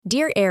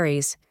Dear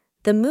Aries,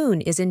 the moon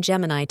is in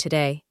Gemini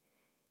today.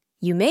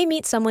 You may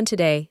meet someone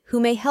today who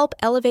may help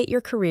elevate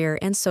your career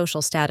and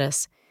social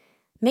status.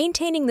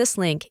 Maintaining this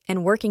link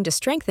and working to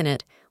strengthen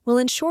it will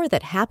ensure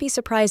that happy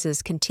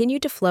surprises continue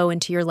to flow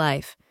into your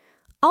life.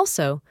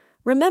 Also,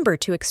 remember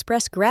to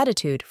express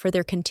gratitude for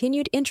their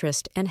continued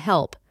interest and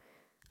help.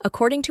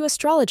 According to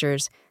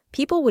astrologers,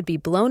 people would be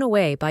blown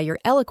away by your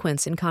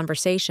eloquence in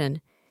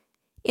conversation.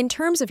 In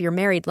terms of your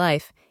married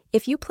life,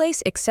 if you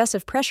place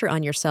excessive pressure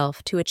on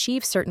yourself to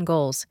achieve certain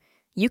goals,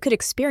 you could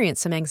experience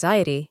some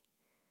anxiety.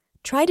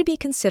 Try to be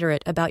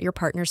considerate about your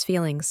partner's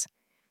feelings.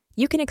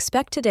 You can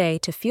expect today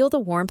to feel the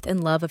warmth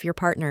and love of your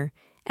partner,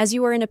 as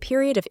you are in a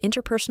period of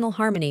interpersonal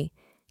harmony,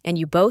 and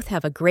you both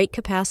have a great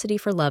capacity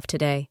for love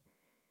today.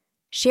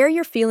 Share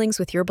your feelings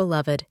with your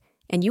beloved,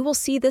 and you will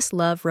see this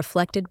love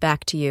reflected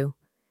back to you.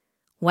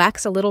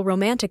 Wax a little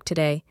romantic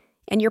today,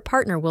 and your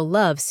partner will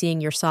love seeing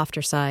your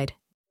softer side.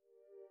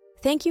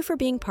 Thank you for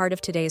being part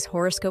of today's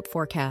horoscope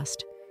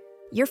forecast.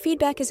 Your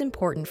feedback is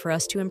important for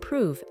us to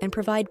improve and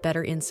provide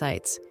better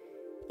insights.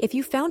 If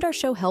you found our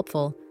show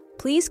helpful,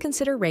 please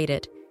consider rate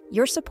it.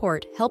 Your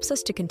support helps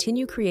us to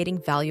continue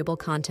creating valuable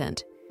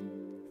content.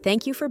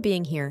 Thank you for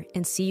being here,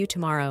 and see you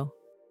tomorrow.